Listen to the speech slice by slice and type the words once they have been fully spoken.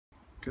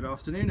Good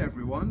afternoon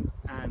everyone,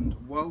 and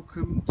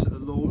welcome to the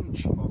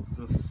launch of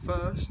the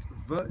first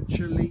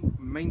virtually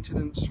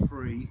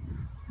maintenance-free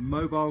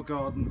mobile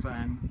garden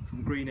van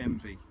from Green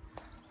Envee.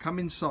 Come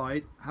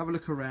inside, have a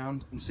look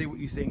around and see what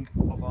you think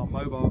of our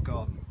mobile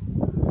garden.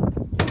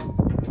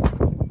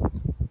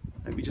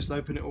 Let me just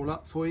open it all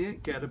up for you,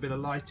 get a bit of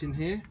light in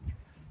here,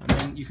 and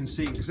then you can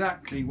see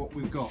exactly what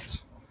we've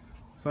got.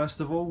 First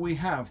of all, we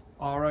have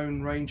our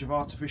own range of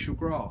artificial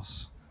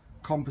grass,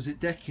 composite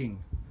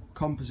decking,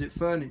 composite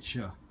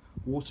furniture,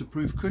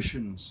 waterproof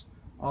cushions,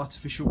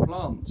 artificial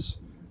plants,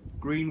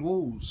 green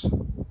walls,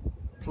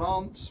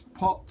 plants,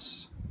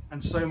 pots,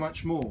 and so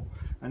much more.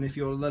 And if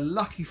you're the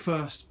lucky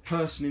first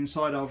person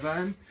inside our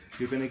van,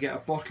 you're going to get a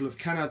bottle of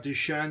Canard du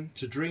Chien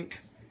to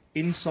drink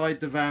inside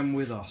the van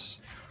with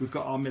us. We've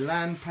got our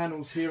Milan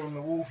panels here on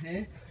the wall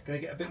here. Going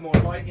to get a bit more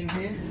light in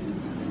here.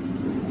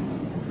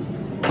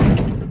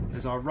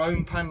 There's our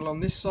Rome panel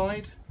on this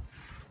side.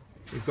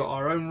 We've got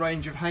our own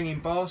range of hanging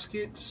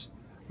baskets.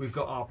 We've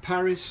got our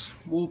Paris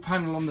wall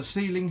panel on the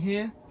ceiling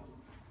here,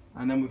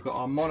 and then we've got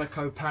our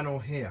Monaco panel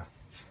here.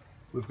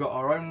 We've got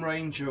our own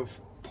range of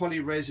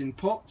polyresin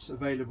pots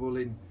available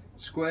in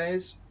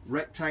squares,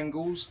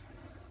 rectangles,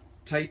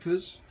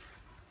 tapers,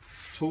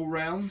 tall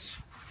rounds,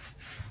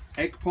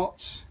 egg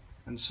pots,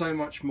 and so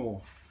much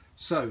more.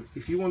 So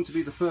if you want to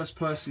be the first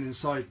person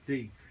inside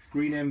the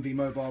Green Envee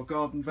mobile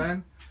garden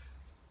van,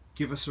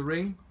 give us a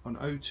ring on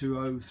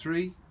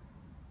 0203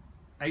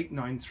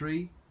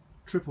 893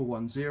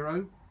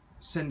 11110,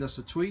 send us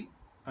a tweet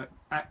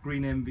at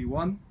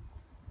greenenvee1,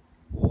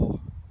 or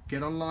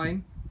get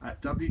online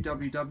at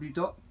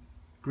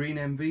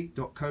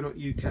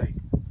www.greenenvee.co.uk.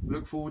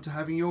 Look forward to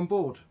having you on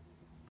board.